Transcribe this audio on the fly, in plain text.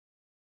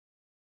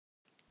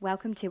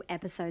Welcome to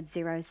episode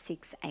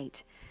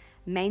 068,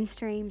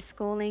 Mainstream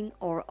Schooling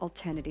or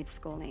Alternative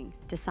Schooling,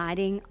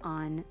 deciding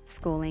on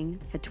schooling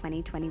for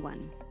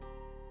 2021.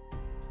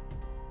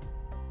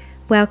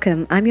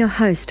 Welcome, I'm your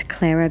host,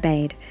 Claire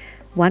Obaid.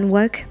 One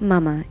Woke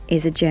Mama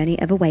is a journey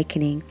of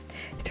awakening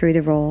through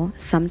the raw,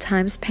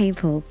 sometimes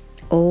painful,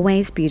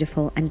 always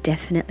beautiful and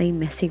definitely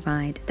messy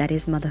ride that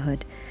is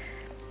motherhood.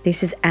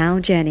 This is our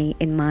journey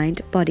in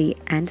mind, body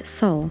and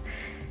soul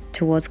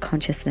towards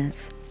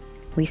consciousness.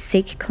 We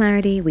seek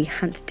clarity, we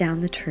hunt down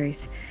the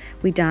truth,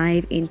 we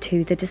dive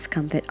into the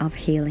discomfort of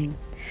healing,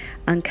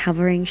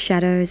 uncovering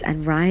shadows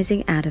and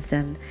rising out of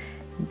them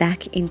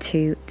back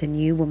into the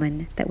new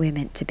woman that we're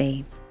meant to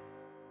be.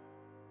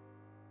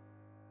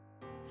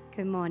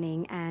 Good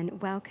morning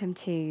and welcome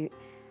to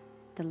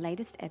the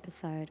latest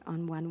episode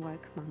on One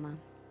Woke Mama.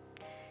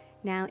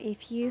 Now,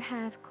 if you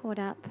have caught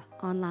up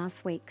on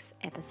last week's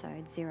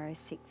episode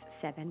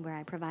 067, where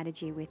I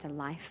provided you with a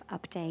life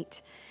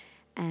update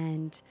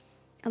and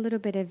a little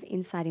bit of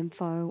inside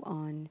info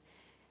on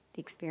the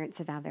experience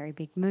of our very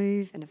big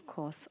move and, of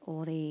course,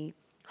 all the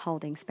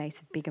holding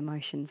space of big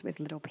emotions with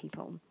little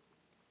people.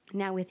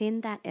 Now,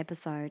 within that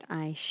episode,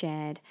 I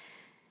shared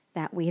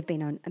that we have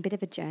been on a bit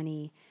of a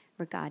journey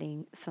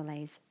regarding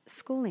Soleil's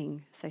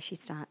schooling. So she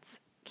starts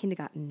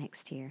kindergarten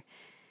next year.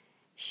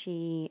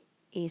 She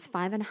is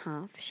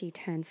 5.5. She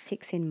turned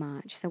 6 in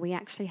March. So we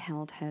actually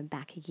held her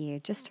back a year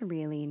just to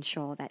really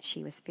ensure that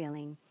she was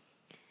feeling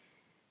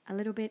a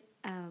little bit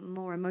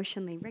more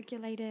emotionally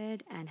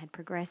regulated and had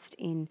progressed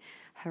in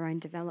her own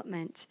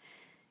development,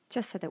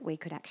 just so that we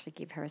could actually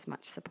give her as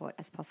much support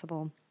as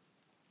possible,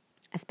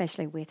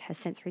 especially with her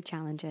sensory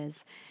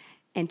challenges.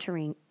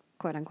 Entering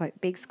quote-unquote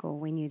big school,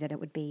 we knew that it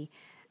would be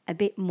a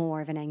bit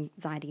more of an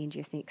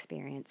anxiety-inducing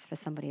experience for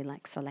somebody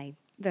like Soleil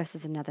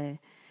versus another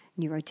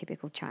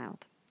neurotypical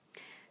child.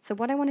 So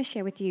what I want to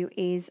share with you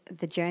is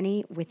the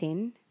journey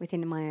within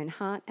my own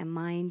heart and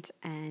mind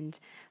and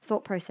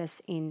thought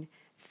process in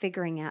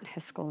figuring out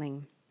her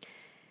schooling.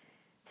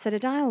 So to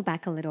dial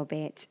back a little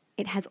bit,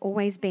 it has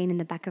always been in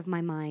the back of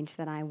my mind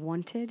that I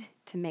wanted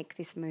to make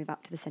this move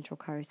up to the Central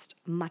Coast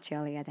much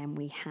earlier than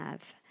we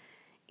have,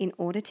 in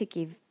order to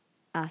give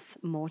us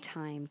more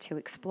time to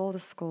explore the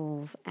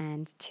schools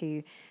and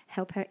to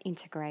help her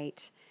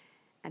integrate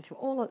and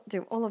to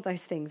do all of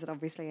those things that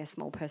obviously a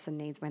small person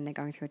needs when they're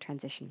going through a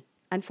transition.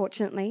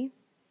 Unfortunately,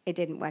 it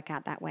didn't work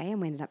out that way, and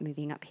we ended up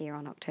moving up here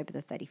on October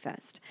the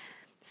 31st.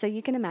 So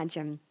you can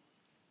imagine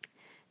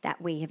that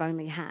we have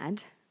only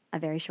had a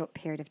very short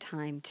period of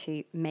time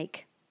to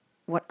make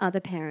what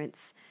other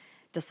parents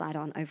decide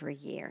on over a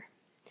year.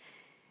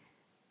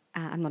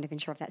 I'm not even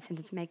sure if that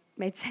sentence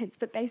made sense,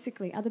 but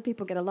basically other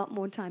people get a lot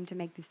more time to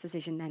make this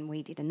decision than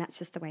we did, and that's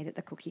just the way that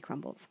the cookie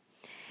crumbles.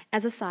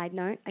 As a side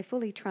note, I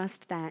fully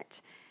trust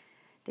that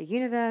the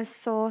universe,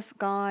 source,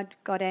 God,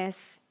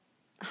 goddess,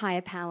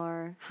 higher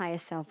power, higher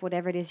self,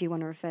 whatever it is you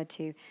want to refer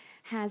to,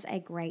 has a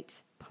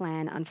great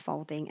plan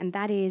unfolding, and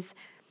that is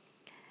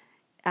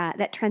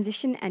that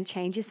transition and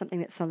change is something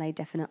that Soleil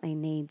definitely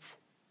needs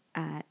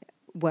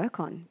work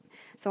on.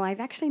 So I've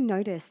actually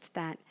noticed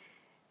that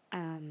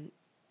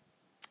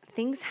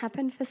things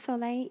happen for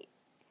Soleil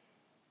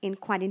in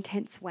quite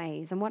intense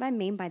ways. And what I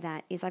mean by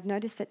that is I've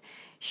noticed that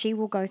she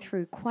will go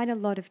through quite a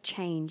lot of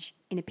change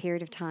in a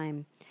period of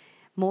time,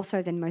 more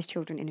so than most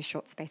children in a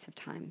short space of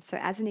time. So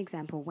as an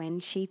example,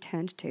 when she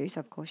turned 2, so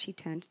of course she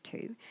turned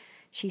 2,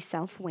 she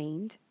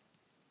self-weaned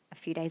a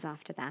few days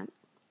after that.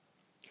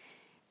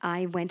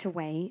 I went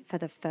away for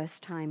the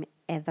first time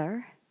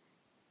ever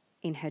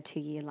in her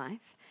 2-year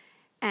life,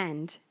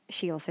 and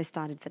she also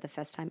started for the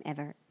first time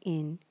ever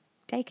in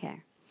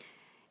daycare.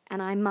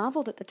 And I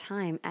marveled at the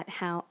time at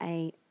how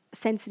a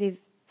sensitive,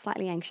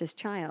 slightly anxious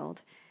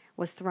child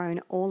was thrown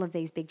all of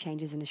these big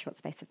changes in a short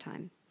space of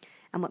time.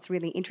 And what's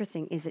really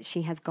interesting is that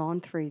she has gone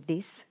through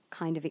this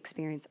kind of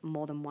experience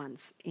more than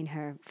once in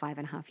her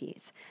 5.5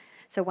 years.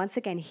 So once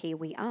again, here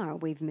we are.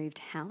 We've moved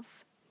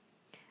house.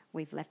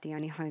 We've left the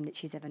only home that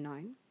she's ever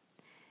known.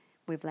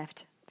 We've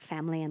left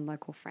family and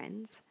local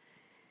friends.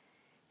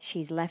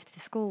 She's left the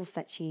schools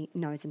that she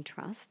knows and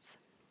trusts.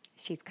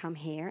 She's come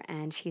here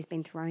and she's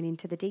been thrown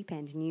into the deep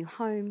end. New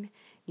home,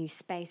 new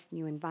space,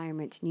 new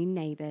environment, new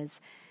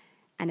neighbours,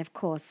 and of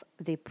course,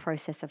 the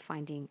process of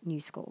finding new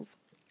schools.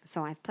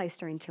 So I've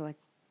placed her into a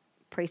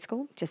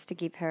preschool just to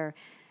give her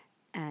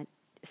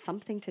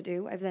something to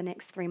do over the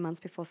next 3 months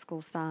before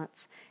school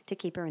starts, to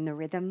keep her in the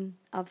rhythm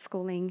of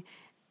schooling,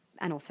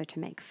 and also to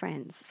make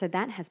friends. So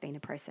that has been a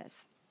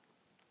process.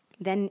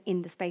 Then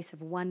in the space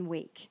of 1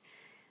 week,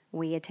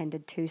 we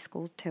attended 2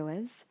 school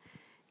tours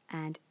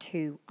and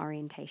 2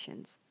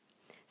 orientations.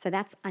 So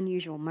that's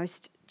unusual.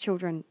 Most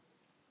children,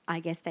 I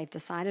guess they've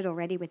decided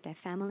already with their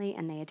family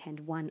and they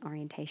attend 1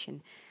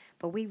 orientation.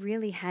 But we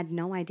really had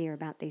no idea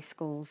about these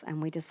schools,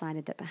 and we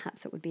decided that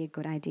perhaps it would be a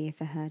good idea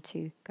for her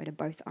to go to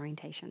both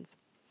orientations.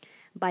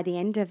 By the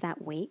end of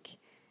that week,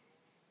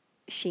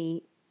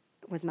 she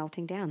was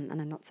melting down,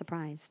 and I'm not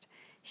surprised.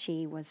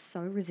 She was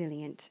so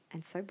resilient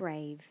and so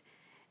brave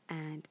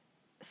and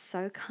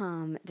so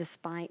calm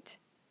despite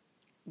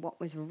what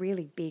was a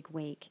really big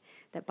week,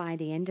 that by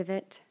the end of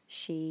it,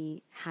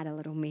 she had a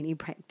little mini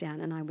breakdown,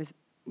 and I was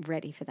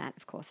ready for that,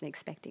 of course, and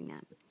expecting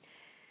that.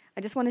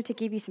 I just wanted to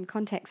give you some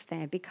context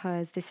there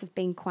because this has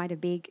been quite a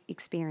big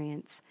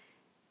experience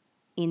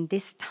in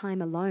this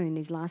time alone,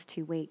 these last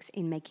 2 weeks,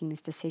 in making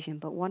this decision.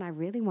 But what I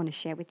really want to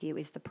share with you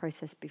is the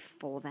process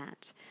before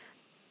that.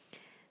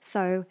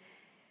 So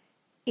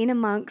in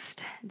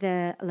amongst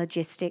the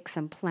logistics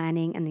and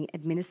planning and the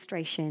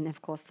administration,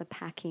 of course, the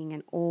packing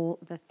and all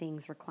the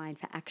things required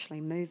for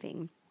actually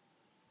moving,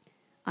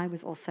 I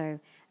was also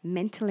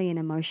mentally and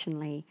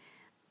emotionally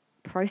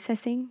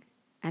processing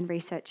and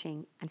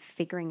researching and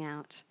figuring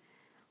out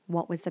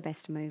what was the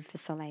best move for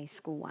Soleil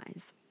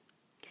school-wise.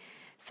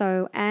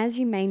 So as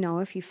you may know,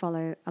 if you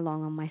follow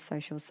along on my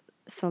socials,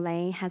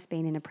 Soleil has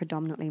been in a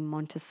predominantly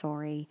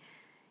Montessori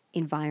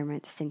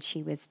environment since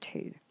she was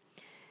 2.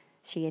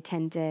 Since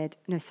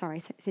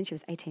she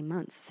was 18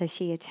 months. So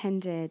she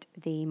attended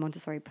the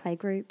Montessori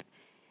playgroup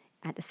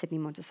at the Sydney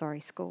Montessori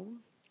School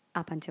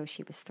up until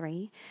she was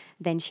 3.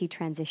 Then she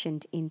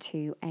transitioned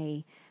into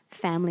a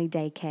family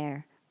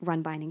daycare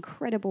run by an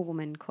incredible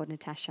woman called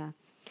Natasha.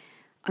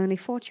 Only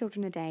 4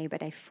 children a day,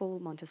 but a full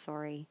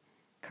Montessori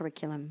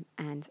curriculum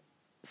and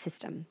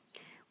system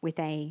with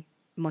a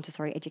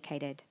Montessori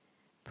educated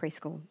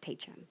preschool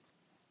teacher.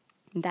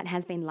 That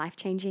has been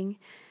life-changing.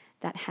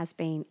 That has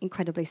been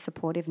incredibly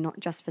supportive, not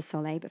just for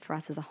Soleil, but for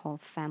us as a whole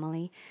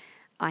family.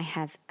 I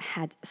have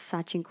had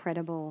such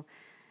incredible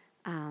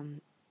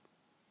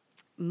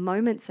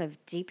moments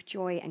of deep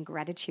joy and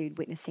gratitude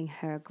witnessing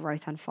her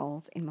growth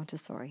unfold in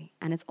Montessori.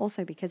 And it's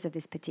also because of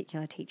this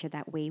particular teacher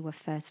that we were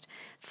first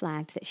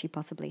flagged that she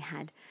possibly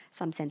had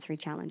some sensory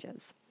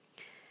challenges.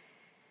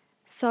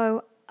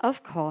 So,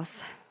 of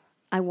course,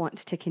 I want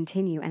to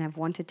continue, and I've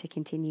wanted to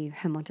continue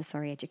her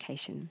Montessori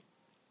education.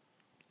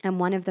 And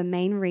one of the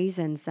main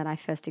reasons that I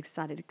first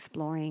started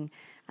exploring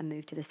a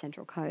move to the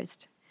Central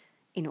Coast,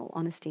 in all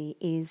honesty,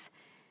 is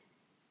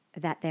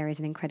that there is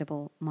an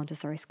incredible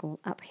Montessori school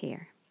up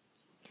here.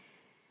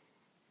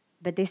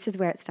 But this is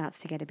where it starts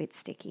to get a bit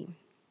sticky.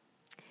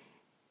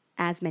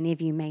 As many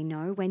of you may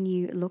know, when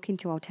you look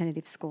into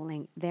alternative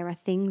schooling, there are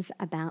things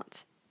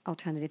about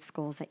alternative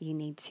schools that you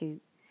need to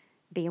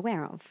be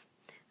aware of.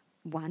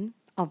 One,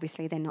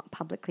 obviously they're not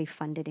publicly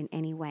funded in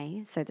any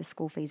way, so the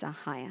school fees are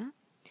higher,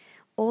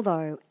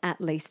 although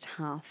at least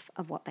half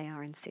of what they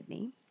are in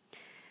Sydney.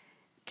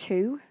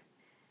 2,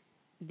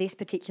 this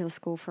particular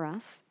school for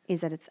us is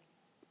that it's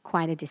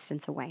quite a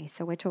distance away.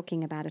 So we're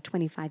talking about a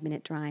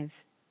 25-minute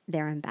drive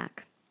there and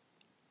back.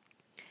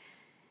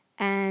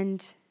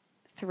 And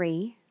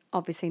 3,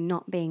 obviously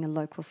not being a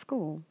local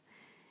school,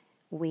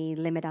 we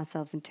limit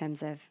ourselves in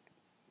terms of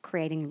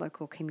creating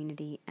local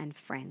community and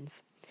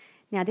friends.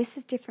 Now, this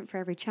is different for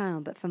every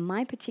child, but for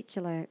my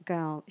particular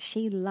girl,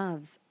 she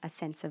loves a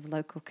sense of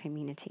local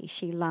community.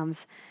 She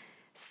loves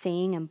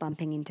seeing and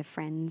bumping into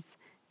friends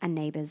and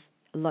neighbours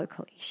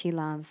locally. She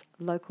loves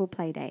local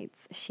play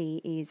dates. She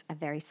is a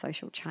very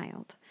social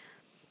child.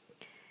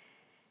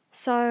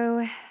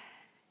 So,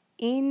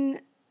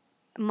 in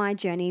my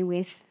journey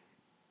with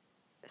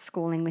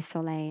schooling with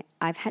Soleil,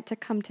 I've had to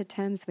come to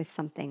terms with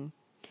something,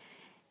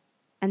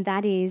 and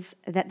that is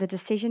that the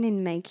decision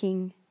in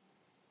making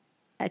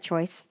a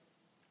choice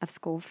of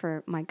school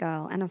for my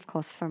girl and of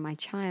course for my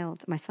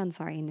son,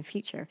 in the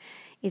future,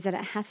 is that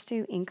it has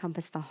to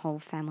encompass the whole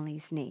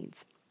family's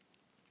needs.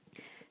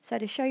 So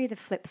to show you the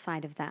flip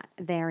side of that,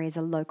 there is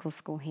a local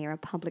school here, a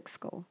public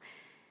school.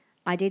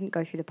 I didn't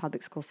go through the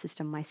public school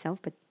system myself,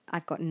 but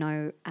I've got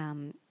no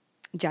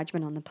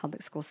judgment on the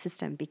public school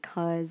system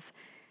because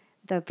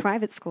the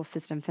private school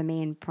system for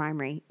me in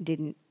primary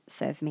didn't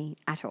serve me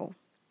at all.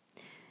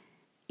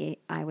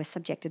 I was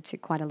subjected to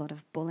quite a lot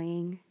of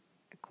bullying,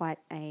 quite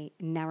a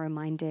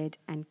narrow-minded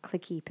and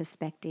cliquey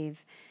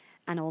perspective.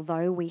 And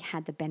although we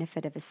had the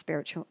benefit of a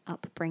spiritual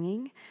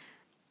upbringing,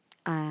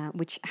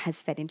 which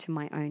has fed into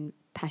my own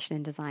passion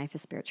and desire for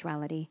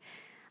spirituality,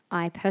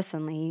 I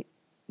personally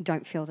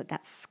don't feel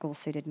that school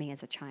suited me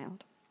as a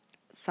child.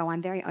 So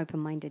I'm very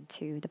open-minded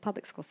to the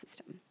public school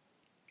system.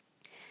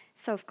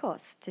 So, of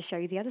course, to show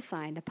you the other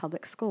side, a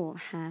public school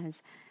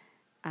has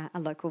a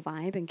local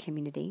vibe and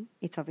community.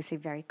 It's obviously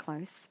very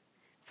close.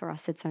 For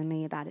us, it's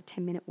only about a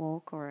 10-minute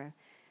walk or a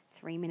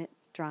 3-minute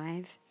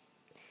drive.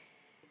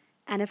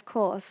 And, of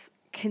course,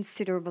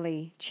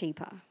 considerably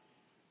cheaper.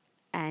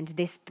 And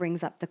this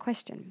brings up the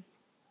question,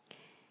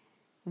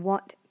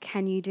 what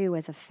can you do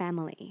as a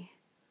family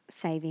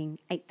saving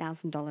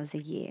 $8,000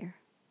 a year?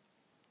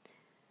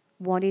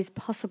 What is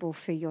possible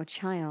for your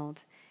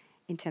child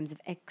in terms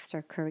of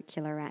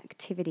extracurricular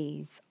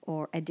activities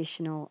or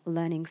additional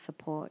learning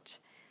support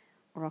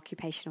or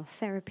occupational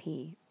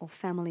therapy or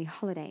family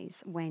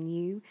holidays when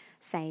you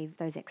save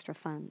those extra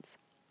funds?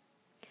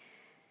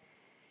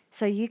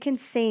 So you can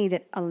see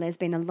that there's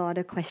been a lot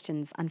of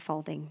questions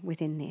unfolding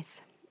within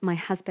this. My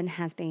husband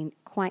has been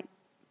quite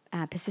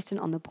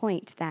persistent on the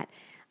point that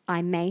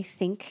I may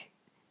think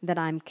that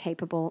I'm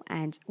capable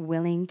and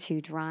willing to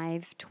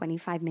drive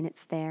 25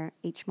 minutes there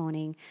each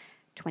morning,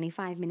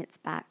 25 minutes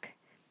back,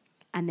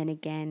 and then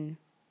again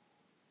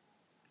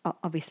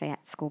obviously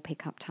at school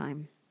pickup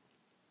time.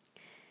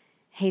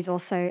 He's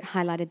also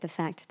highlighted the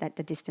fact that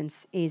the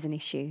distance is an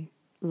issue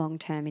long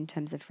term in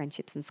terms of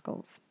friendships and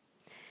schools.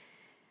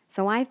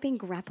 So I've been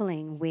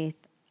grappling with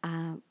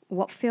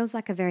what feels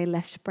like a very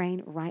left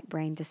brain, right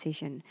brain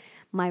decision.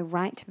 My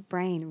right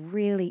brain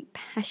really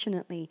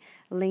passionately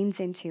leans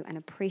into and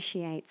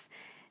appreciates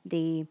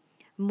the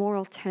more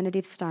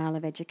alternative style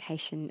of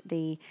education,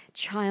 the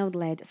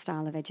child-led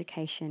style of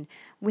education,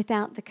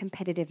 without the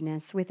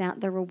competitiveness, without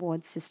the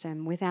reward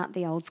system, without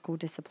the old school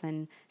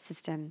discipline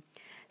system.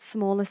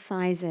 Smaller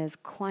sizes,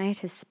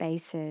 quieter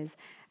spaces,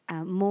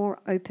 more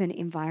open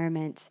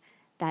environment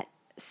that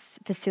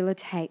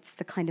facilitates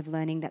the kind of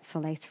learning that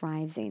Soleil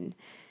thrives in.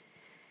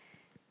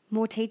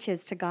 More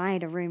teachers to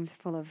guide a room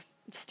full of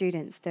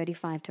students,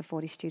 35 to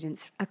 40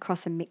 students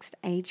across a mixed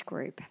age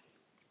group.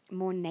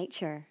 More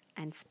nature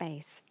and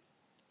space.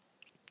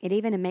 It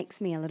even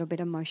makes me a little bit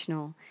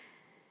emotional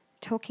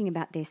talking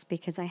about this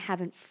because I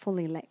haven't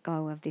fully let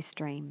go of this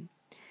dream.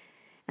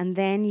 And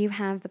then you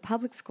have the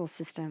public school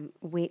system,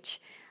 which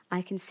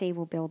I can see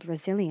will build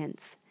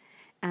resilience,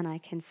 and I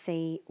can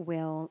see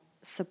will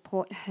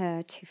support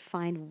her to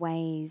find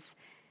ways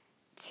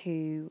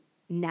to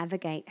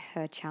navigate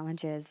her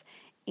challenges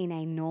in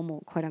a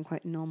normal, quote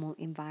unquote, normal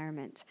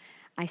environment.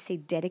 I see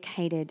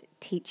dedicated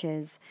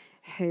teachers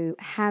who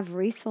have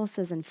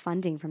resources and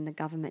funding from the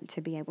government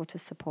to be able to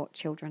support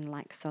children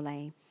like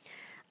Soleil.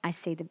 I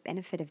see the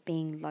benefit of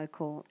being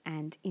local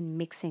and in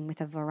mixing with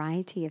a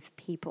variety of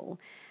people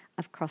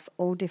across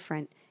all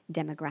different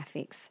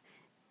demographics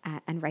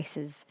and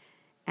races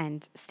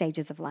and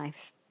stages of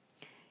life.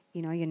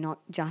 You know, you're not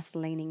just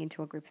leaning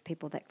into a group of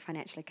people that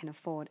financially can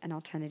afford an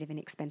alternative and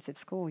expensive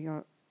school.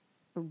 You're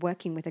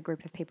working with a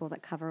group of people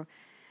that cover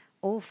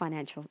all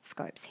financial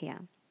scopes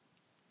here.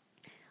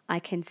 I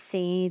can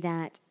see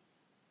that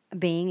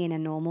being in a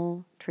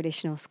normal,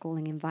 traditional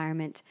schooling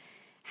environment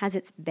has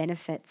its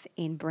benefits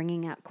in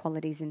bringing out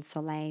qualities in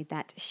Soleil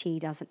that she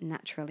doesn't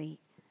naturally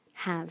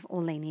have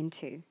or lean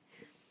into.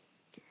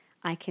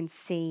 I can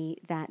see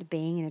that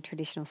being in a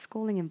traditional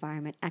schooling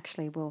environment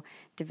actually will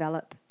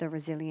develop the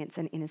resilience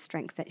and inner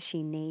strength that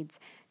she needs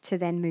to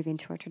then move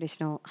into a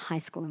traditional high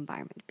school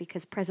environment,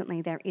 because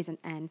presently there isn't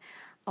an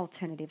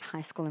alternative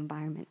high school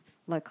environment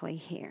locally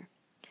here.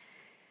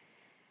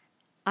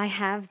 I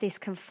have this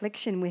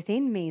confliction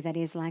within me that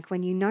is like,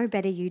 when you know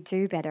better, you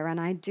do better, and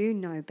I do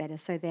know better,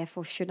 so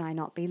therefore should I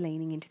not be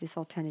leaning into this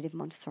alternative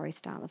Montessori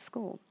style of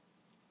school?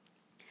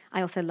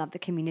 I also love the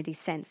community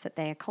sense that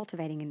they are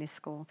cultivating in this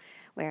school,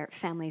 where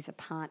families are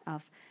part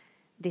of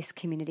this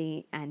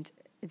community and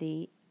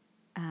the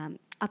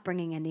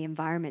upbringing and the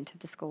environment of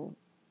the school,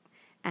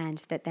 and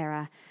that there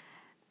are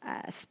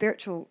a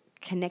spiritual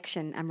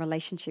connection and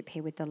relationship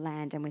here with the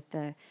land and with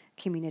the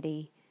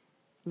community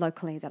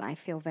locally that I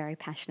feel very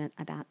passionate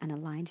about and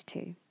aligned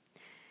to.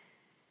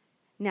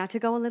 Now, to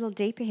go a little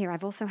deeper here,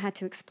 I've also had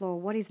to explore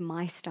what is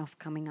my stuff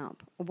coming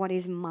up? What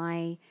is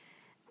my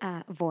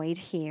void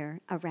here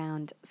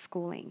around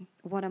schooling?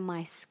 What am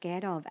I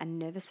scared of and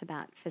nervous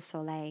about for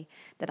Soleil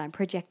that I'm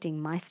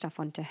projecting my stuff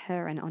onto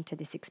her and onto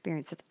this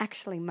experience? It's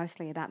actually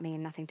mostly about me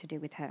and nothing to do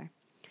with her.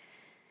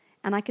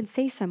 And I can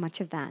see so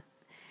much of that.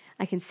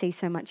 I can see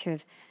so much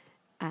of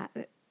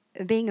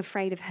being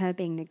afraid of her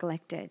being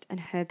neglected and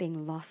her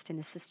being lost in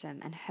the system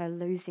and her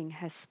losing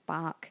her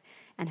spark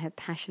and her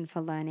passion for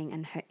learning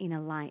and her inner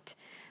light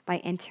by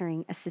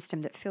entering a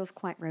system that feels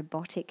quite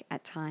robotic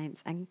at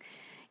times and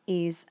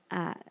is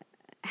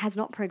has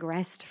not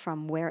progressed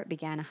from where it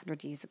began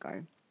 100 years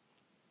ago.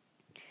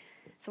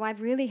 So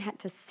I've really had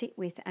to sit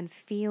with and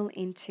feel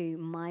into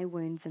my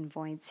wounds and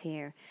voids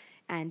here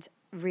and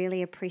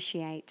really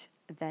appreciate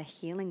the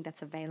healing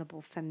that's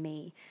available for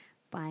me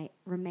by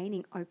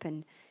remaining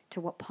open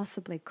to what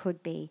possibly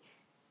could be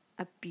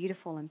a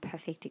beautiful and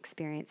perfect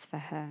experience for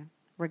her,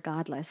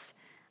 regardless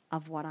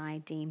of what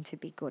I deem to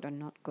be good or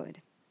not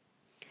good.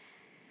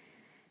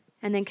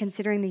 And then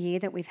considering the year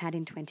that we've had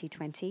in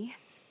 2020,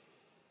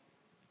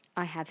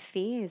 I have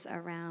fears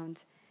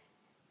around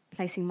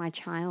placing my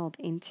child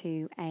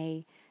into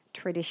a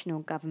traditional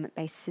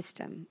government-based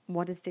system.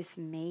 What does this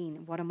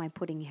mean? What am I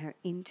putting her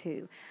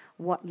into?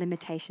 What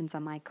limitations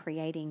am I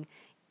creating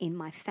in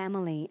my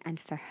family and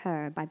for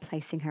her by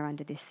placing her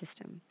under this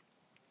system?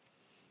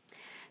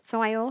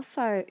 So I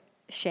also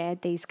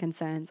shared these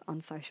concerns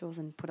on socials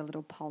and put a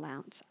little poll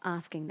out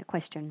asking the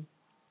question,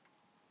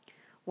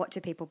 what do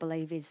people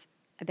believe is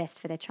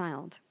best for their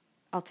child?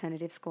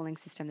 Alternative schooling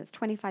system that's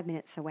 25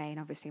 minutes away and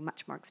obviously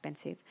much more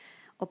expensive,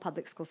 or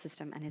public school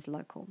system and is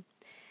local?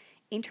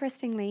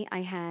 Interestingly,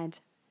 I had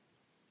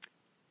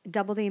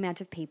double the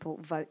amount of people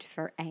vote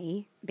for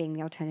A, being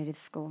the alternative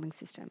schooling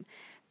system.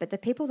 But the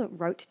people that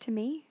wrote to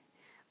me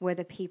were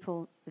the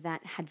people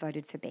that had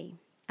voted for B.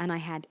 And I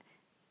had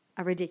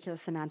a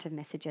ridiculous amount of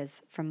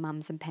messages from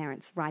mums and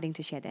parents writing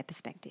to share their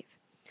perspective.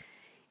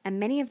 And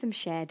many of them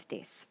shared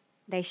this.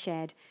 They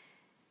shared,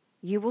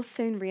 you will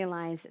soon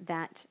realize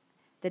that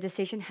the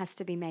decision has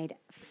to be made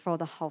for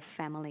the whole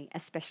family,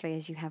 especially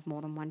as you have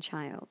more than one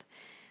child.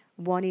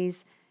 What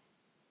is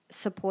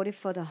supportive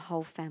for the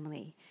whole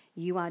family.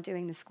 You are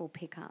doing the school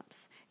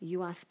pickups.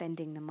 You are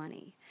spending the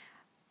money.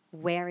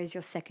 Where is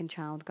your second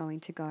child going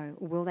to go?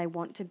 Will they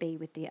want to be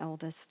with the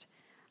eldest?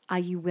 Are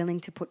you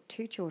willing to put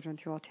 2 children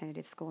through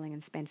alternative schooling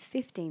and spend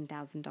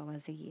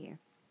 $15,000 a year?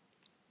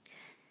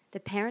 The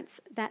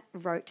parents that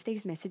wrote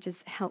these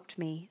messages helped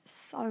me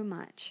so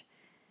much.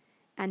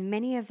 And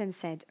many of them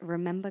said,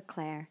 remember,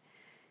 Claire,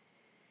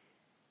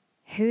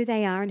 who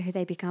they are and who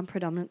they become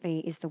predominantly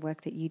is the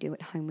work that you do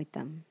at home with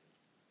them.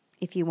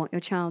 If you want your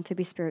child to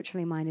be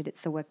spiritually minded,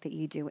 it's the work that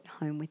you do at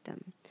home with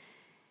them.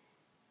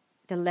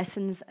 The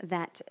lessons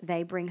that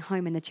they bring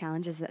home and the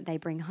challenges that they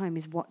bring home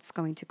is what's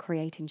going to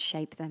create and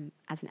shape them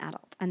as an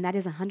adult. And that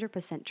is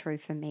 100% true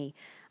for me.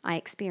 I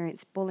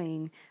experienced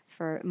bullying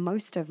for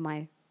most of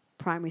my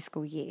primary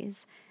school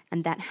years,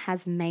 and that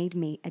has made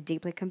me a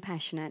deeply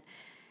compassionate,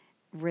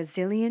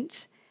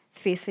 resilient,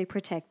 fiercely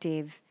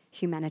protective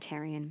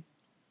humanitarian.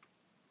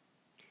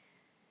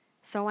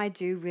 So I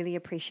do really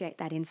appreciate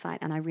that insight,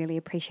 and I really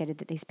appreciated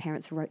that these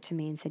parents wrote to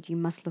me and said, you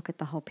must look at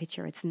the whole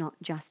picture. It's not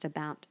just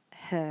about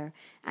her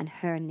and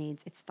her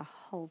needs. It's the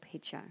whole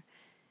picture.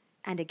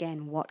 And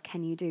again, what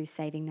can you do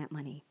saving that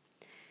money?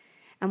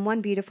 And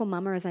one beautiful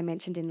mama, as I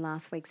mentioned in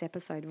last week's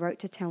episode, wrote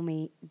to tell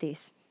me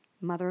this,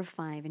 mother of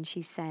 5, and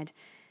she said,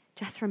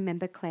 just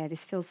remember, Claire,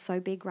 this feels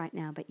so big right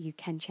now, but you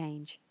can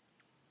change.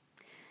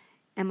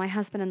 And my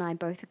husband and I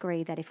both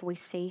agree that if we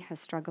see her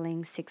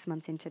struggling 6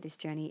 months into this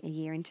journey, a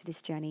year into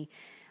this journey,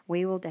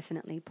 we will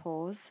definitely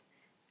pause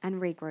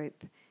and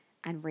regroup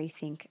and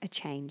rethink a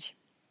change.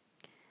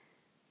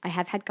 I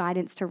have had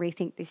guidance to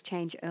rethink this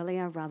change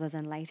earlier rather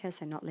than later,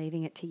 so not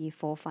leaving it to year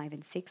 4, 5,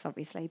 and 6,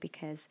 obviously,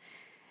 because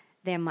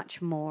they're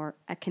much more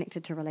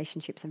connected to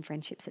relationships and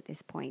friendships at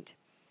this point.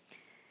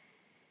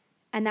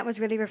 And that was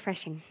really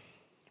refreshing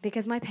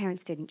because my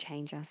parents didn't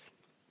change us.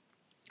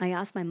 I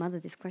asked my mother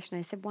this question.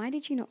 I said, why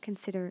did you not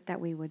consider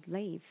that we would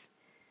leave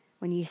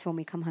when you saw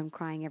me come home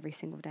crying every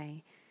single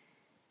day?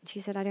 And she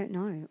said, I don't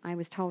know. I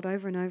was told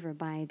over and over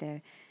by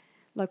the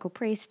local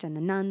priest and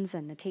the nuns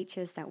and the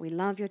teachers that we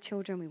love your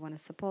children, we want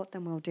to support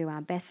them, we'll do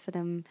our best for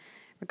them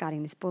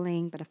regarding this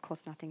bullying, but of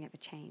course nothing ever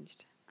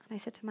changed. And I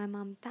said to my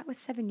mum, that was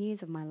 7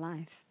 years of my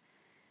life.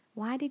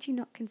 Why did you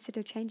not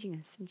consider changing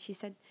us? And she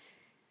said,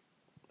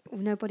 well,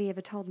 nobody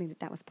ever told me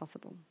that that was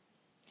possible.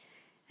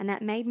 And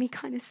that made me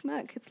kind of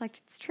smirk. It's like,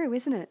 it's true,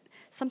 isn't it?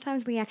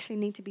 Sometimes we actually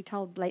need to be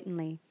told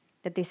blatantly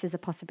that this is a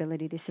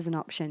possibility, this is an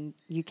option,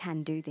 you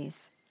can do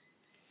this.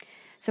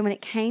 So when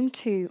it came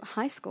to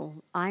high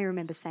school, I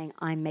remember saying,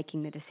 I'm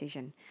making the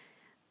decision.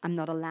 I'm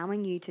not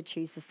allowing you to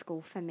choose the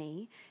school for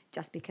me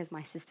just because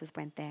my sisters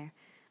went there.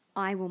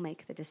 I will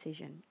make the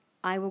decision.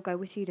 I will go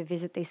with you to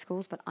visit these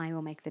schools, but I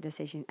will make the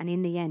decision. And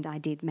in the end, I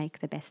did make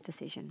the best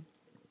decision.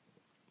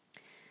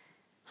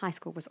 High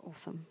school was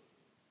awesome.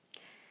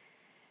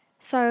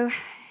 So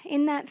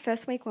in that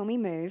first week when we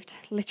moved,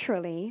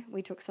 literally,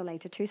 we took Soleil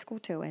to 2 school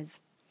tours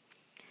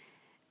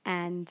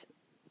and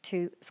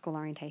 2 school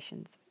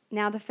orientations.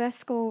 Now, the first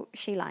school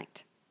she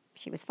liked.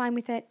 She was fine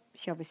with it.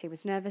 She obviously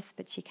was nervous,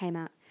 but she came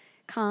out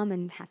calm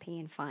and happy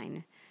and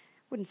fine.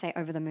 Wouldn't say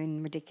over the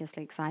moon,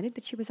 ridiculously excited,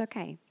 but she was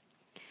okay.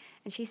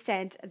 And she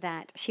said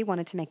that she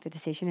wanted to make the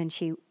decision and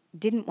she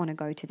didn't want to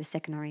go to the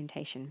second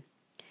orientation.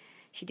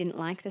 She didn't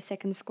like the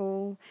second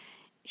school.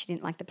 She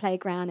didn't like the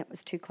playground. It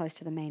was too close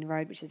to the main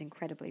road, which is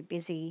incredibly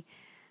busy,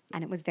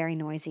 and it was very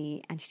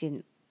noisy, and she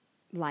didn't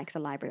like the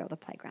library or the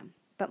playground.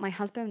 But my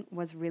husband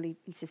was really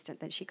insistent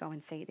that she go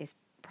and see this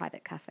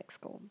private Catholic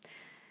school.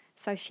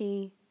 So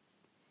she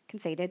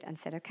conceded and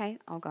said, okay,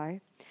 I'll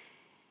go.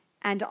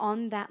 And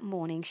on that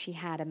morning, she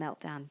had a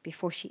meltdown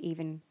before she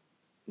even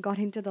got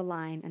into the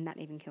line, and that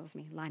even kills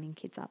me, lining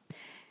kids up.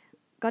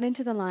 Got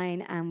into the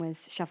line and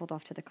was shuffled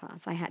off to the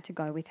class. I had to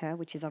go with her,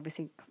 which is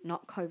obviously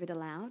not COVID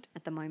allowed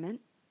at the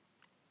moment,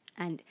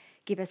 and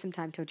give her some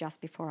time to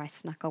adjust before I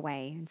snuck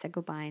away and said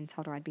goodbye and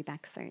told her I'd be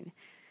back soon.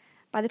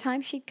 By the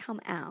time she'd come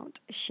out,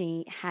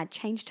 she had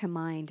changed her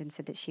mind and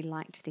said that she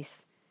liked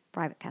this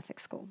private Catholic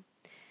school.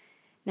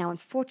 Now,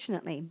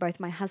 unfortunately,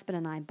 both my husband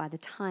and I, by the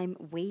time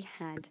we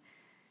had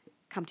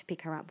come to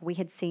pick her up, we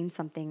had seen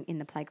something in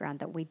the playground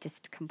that we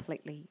just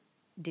completely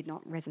did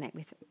not resonate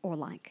with or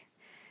like.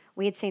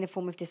 We had seen a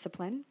form of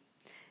discipline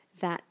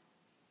that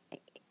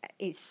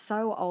is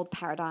so old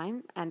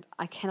paradigm, and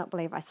I cannot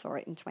believe I saw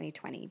it in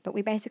 2020. But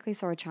we basically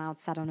saw a child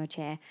sat on a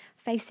chair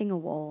facing a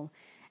wall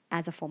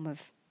as a form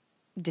of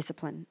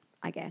discipline,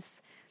 I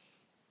guess,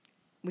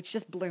 which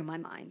just blew my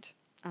mind.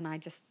 And I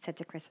just said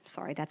to Chris, I'm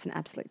sorry, that's an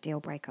absolute deal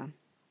breaker.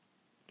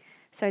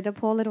 So the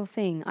poor little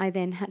thing, I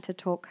then had to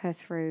talk her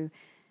through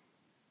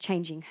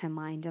changing her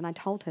mind, and I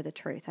told her the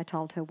truth. I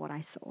told her what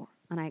I saw,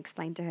 and I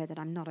explained to her that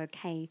I'm not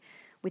okay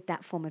with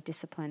that form of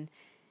discipline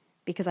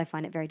because I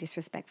find it very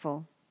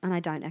disrespectful, and I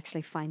don't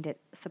actually find it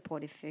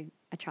supportive for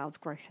a child's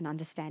growth and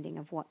understanding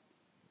of what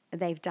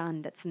they've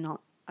done that's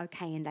not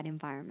okay in that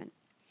environment.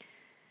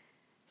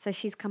 So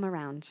she's come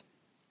around.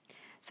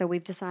 So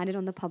we've decided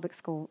on the public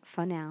school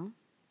for now,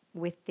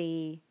 with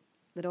the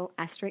little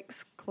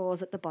asterisk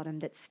clause at the bottom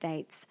that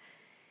states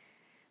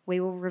we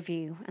will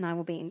review, and I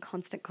will be in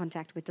constant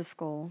contact with the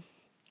school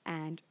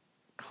and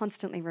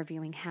constantly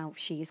reviewing how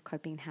she is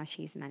coping and how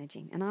she is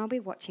managing. And I'll be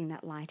watching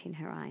that light in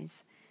her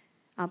eyes.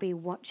 I'll be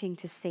watching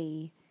to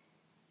see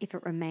if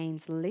it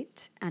remains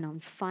lit and on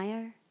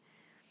fire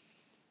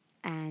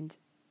and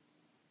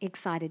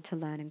excited to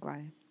learn and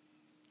grow.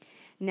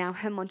 Now,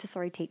 her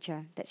Montessori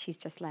teacher that she's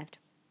just left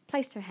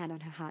placed her hand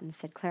on her heart and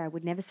said, Claire, I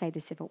would never say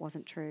this if it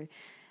wasn't true,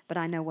 but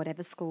I know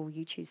whatever school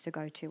you choose to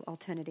go to,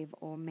 alternative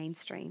or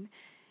mainstream,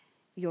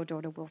 your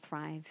daughter will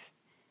thrive.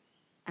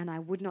 And I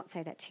would not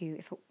say that to you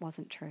if it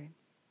wasn't true.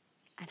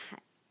 And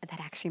that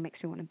actually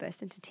makes me want to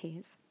burst into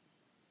tears.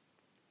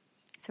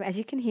 So as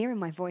you can hear in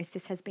my voice,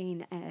 this has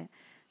been a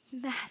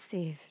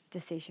massive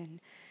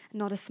decision,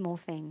 not a small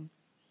thing.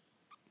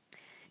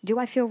 Do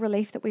I feel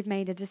relief that we've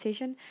made a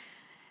decision?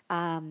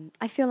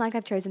 I feel like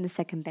I've chosen the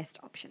second best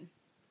option.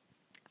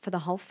 For the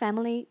whole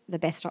family, the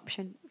best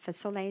option. For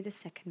Soleil, the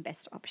second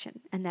best option.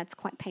 And that's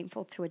quite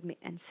painful to admit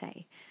and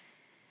say.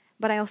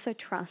 But I also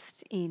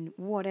trust in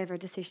whatever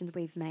decisions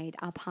we've made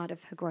are part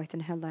of her growth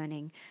and her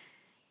learning,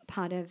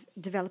 part of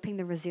developing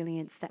the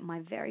resilience that my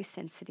very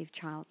sensitive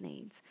child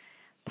needs,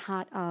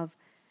 part of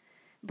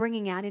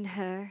bringing out in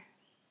her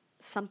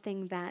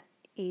something that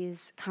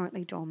is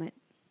currently dormant.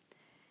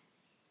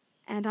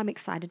 And I'm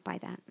excited by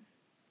that.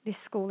 This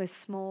school is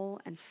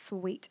small and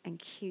sweet and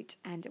cute,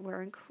 and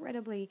we're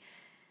incredibly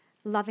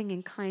loving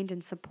and kind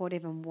and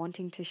supportive and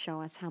wanting to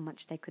show us how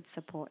much they could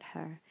support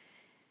her.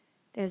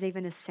 There's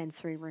even a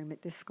sensory room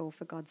at this school,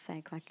 for God's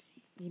sake,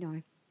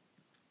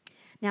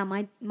 Now,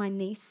 my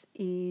niece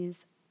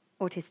is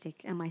autistic,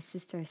 and my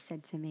sister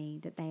said to me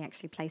that they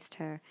actually placed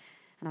her,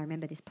 and I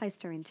remember this,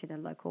 placed her into the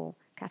local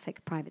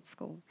Catholic private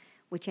school,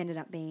 which ended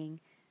up being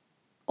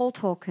all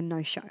talk and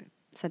no show.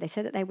 So they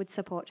said that they would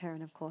support her,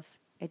 and of course,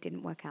 it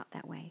didn't work out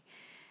that way.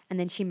 And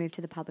then she moved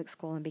to the public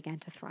school and began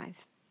to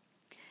thrive.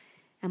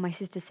 And my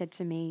sister said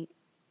to me,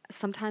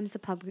 sometimes the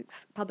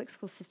public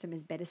school system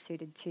is better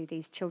suited to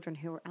these children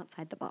who are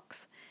outside the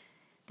box.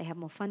 They have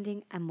more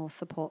funding and more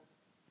support.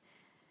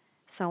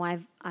 So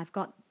I've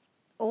got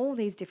all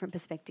these different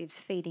perspectives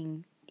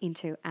feeding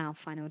into our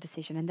final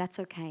decision, and that's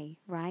okay,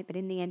 right? But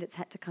in the end, it's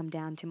had to come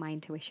down to my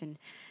intuition.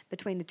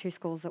 Between the two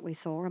schools that we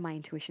saw, and my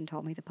intuition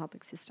told me the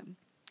public system.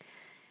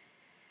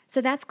 So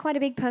that's quite a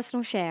big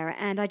personal share,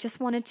 and I just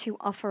wanted to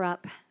offer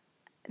up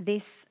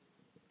this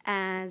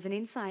as an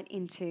insight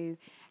into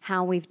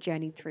how we've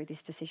journeyed through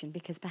this decision,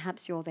 because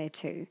perhaps you're there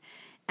too.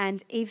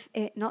 And if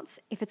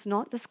it's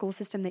not the school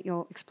system that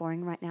you're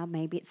exploring right now,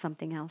 maybe it's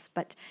something else.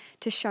 But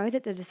to show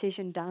that the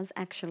decision does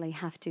actually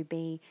have to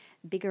be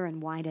bigger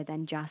and wider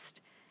than just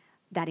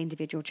that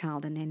individual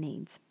child and their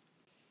needs.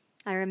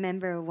 I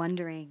remember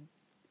wondering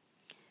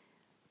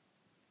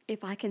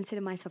if I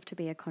consider myself to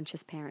be a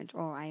conscious parent,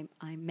 or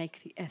I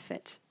make the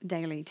effort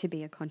daily to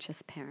be a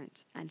conscious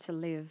parent and to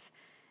live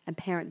and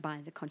parent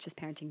by the conscious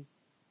parenting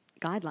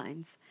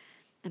guidelines,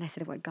 and I say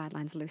the word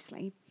guidelines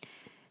loosely,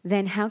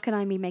 then how can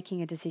I be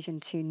making a decision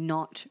to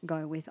not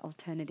go with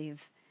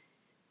alternative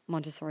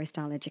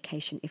Montessori-style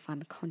education if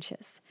I'm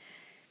conscious?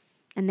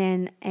 And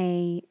then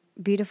a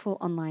beautiful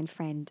online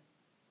friend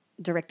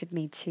directed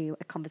me to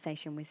a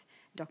conversation with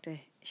Dr.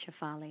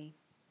 Shefali.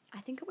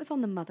 I think it was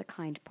on the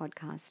Motherkind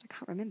podcast. I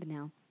can't remember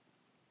now.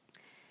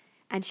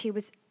 And she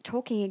was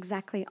talking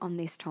exactly on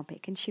this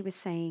topic. And she was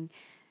saying,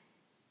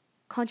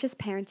 conscious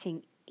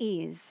parenting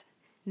is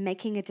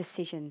making a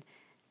decision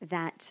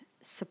that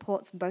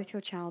supports both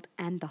your child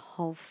and the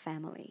whole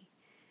family.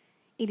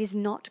 It is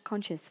not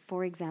conscious,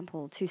 for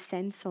example, to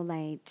send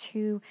Soleil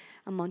to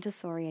a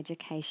Montessori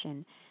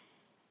education,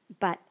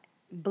 but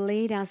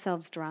bleed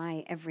ourselves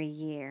dry every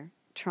year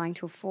trying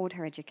to afford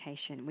her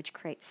education, which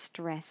creates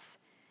stress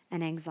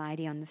and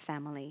anxiety on the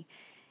family,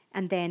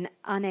 and then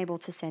unable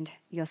to send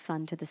your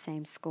son to the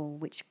same school,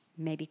 which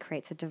maybe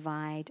creates a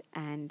divide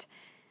and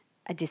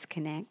a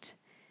disconnect,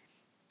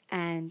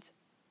 and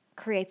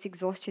creates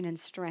exhaustion and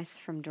stress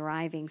from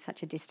driving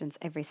such a distance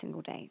every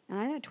single day. And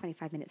I know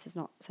 25 minutes is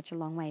not such a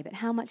long way, but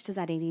how much does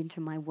that eat into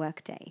my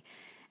work day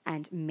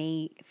and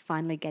me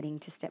finally getting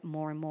to step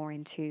more and more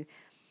into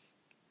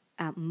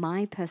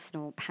my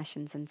personal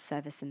passions and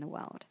service in the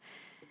world?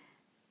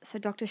 So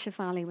Dr.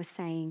 Shefali was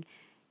saying,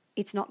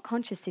 it's not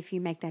conscious if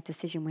you make that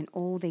decision when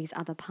all these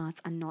other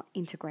parts are not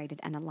integrated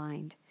and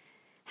aligned.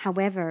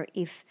 However,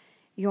 if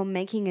you're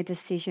making a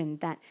decision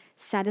that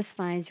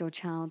satisfies your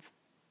child's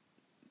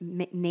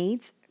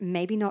needs,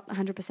 maybe not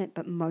 100%,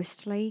 but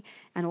mostly,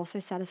 and also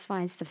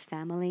satisfies the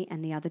family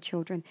and the other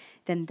children,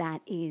 then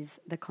that is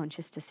the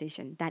conscious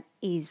decision. That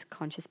is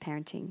conscious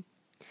parenting.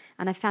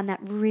 And I found that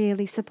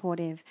really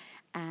supportive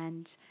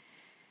and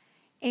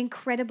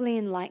incredibly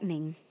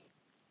enlightening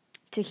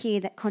to hear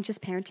that conscious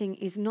parenting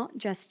is not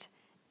just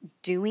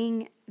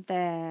doing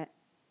the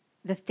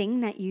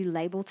thing that you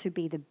label to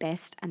be the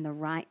best and the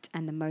right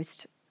and the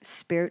most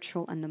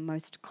spiritual and the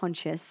most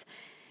conscious,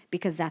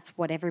 because that's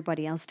what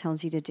everybody else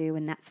tells you to do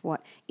and that's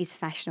what is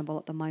fashionable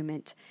at the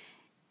moment.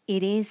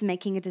 It is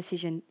making a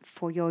decision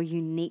for your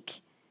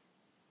unique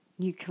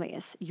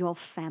nucleus, your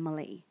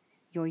family,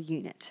 your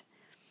unit.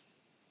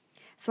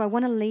 So I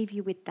want to leave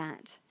you with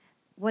that.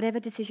 Whatever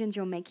decisions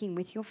you're making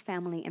with your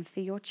family and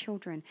for your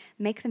children,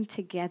 make them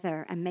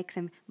together and make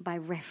them by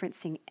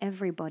referencing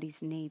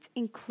everybody's needs,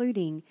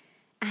 including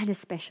and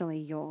especially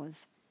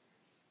yours.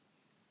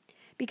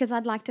 Because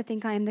I'd like to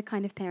think I am the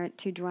kind of parent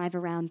to drive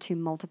around to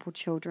multiple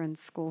children's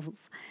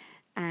schools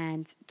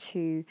and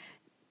to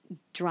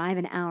drive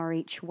an hour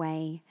each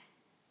way.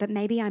 But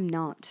maybe I'm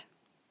not.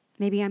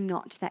 Maybe I'm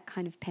not that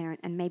kind of parent,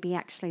 and maybe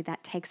actually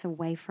that takes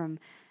away from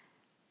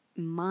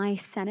my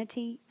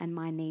sanity and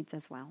my needs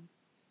as well.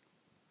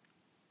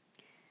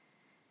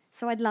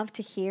 So I'd love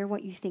to hear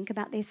what you think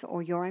about this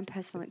or your own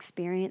personal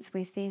experience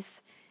with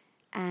this,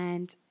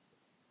 and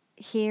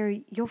hear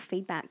your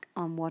feedback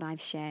on what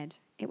I've shared.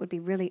 It would be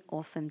really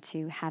awesome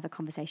to have a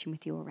conversation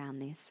with you around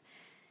this.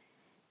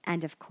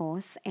 And of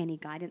course, any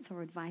guidance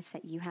or advice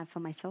that you have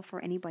for myself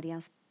or anybody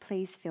else,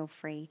 please feel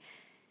free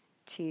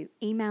to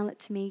email it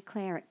to me,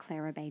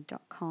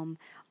 claire@claireobaid.com,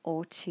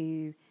 or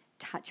to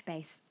touch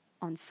base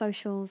on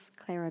socials,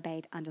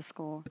 claireobaid_.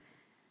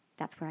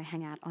 That's where I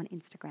hang out on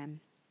Instagram.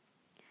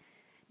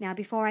 Now,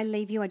 before I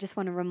leave you, I just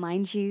want to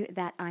remind you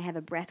that I have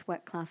a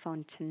breathwork class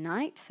on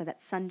tonight. So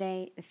that's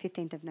Sunday, the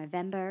 15th of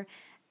November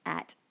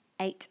at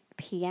 8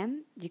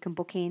 p.m. You can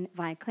book in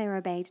via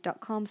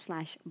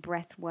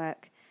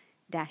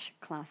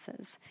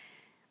claireobaid.com/breathwork-classes.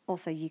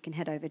 Also, you can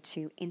head over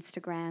to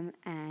Instagram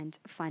and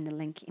find the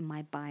link in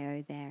my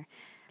bio there.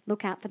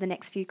 Look out for the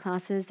next few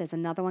classes. There's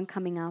another one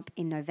coming up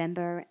in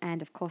November,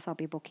 and of course I'll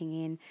be booking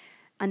in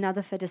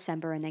another for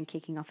December and then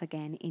kicking off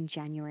again in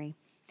January.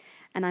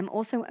 And I'm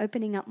also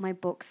opening up my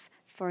books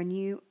for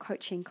new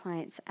coaching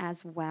clients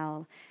as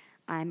well.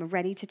 I'm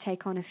ready to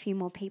take on a few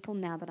more people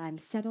now that I'm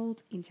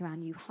settled into our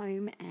new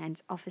home and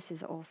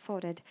offices all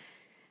sorted.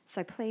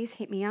 So please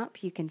hit me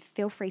up. You can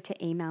feel free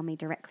to email me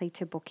directly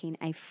to book in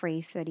a free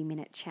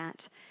 30-minute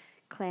chat,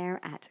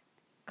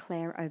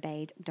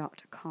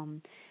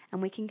 claire@claireobaid.com.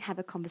 And we can have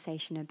a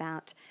conversation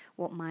about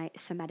what my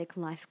somatic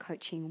life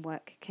coaching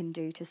work can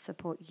do to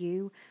support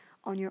you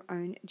on your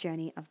own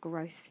journey of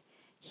growth,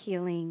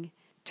 healing,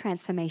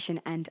 transformation,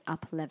 and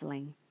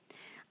up-leveling.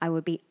 I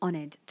would be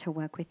honored to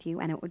work with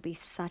you, and it would be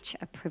such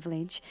a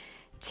privilege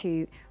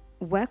to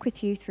work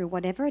with you through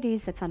whatever it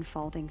is that's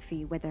unfolding for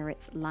you, whether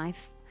it's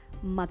life,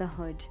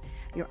 motherhood,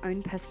 your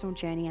own personal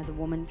journey as a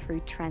woman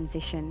through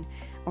transition,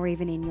 or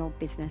even in your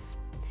business.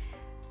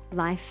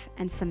 Life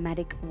and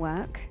somatic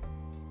work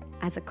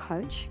as a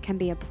coach can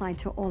be applied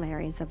to all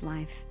areas of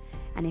life.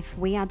 And if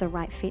we are the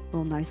right fit,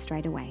 we'll know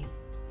straight away.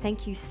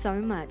 Thank you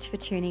so much for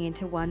tuning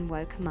into One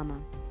Woke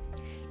Mama.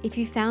 If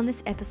you found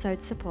this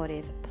episode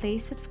supportive,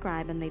 please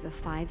subscribe and leave a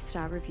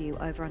 5-star review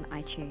over on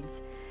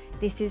iTunes.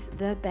 This is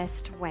the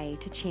best way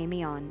to cheer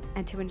me on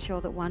and to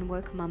ensure that One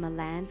Woke Mama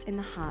lands in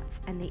the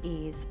hearts and the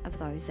ears of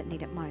those that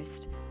need it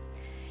most.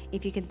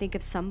 If you can think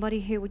of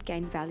somebody who would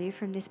gain value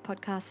from this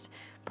podcast,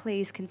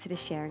 please consider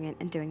sharing it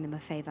and doing them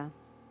a favor.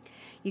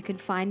 You can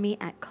find me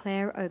at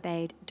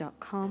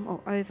claireobaid.com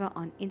or over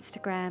on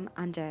Instagram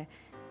under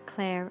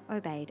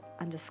claireobaid_.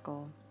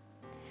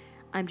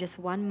 I'm just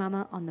one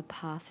mama on the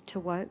path to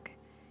woke,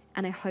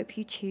 and I hope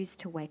you choose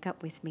to wake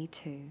up with me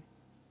too.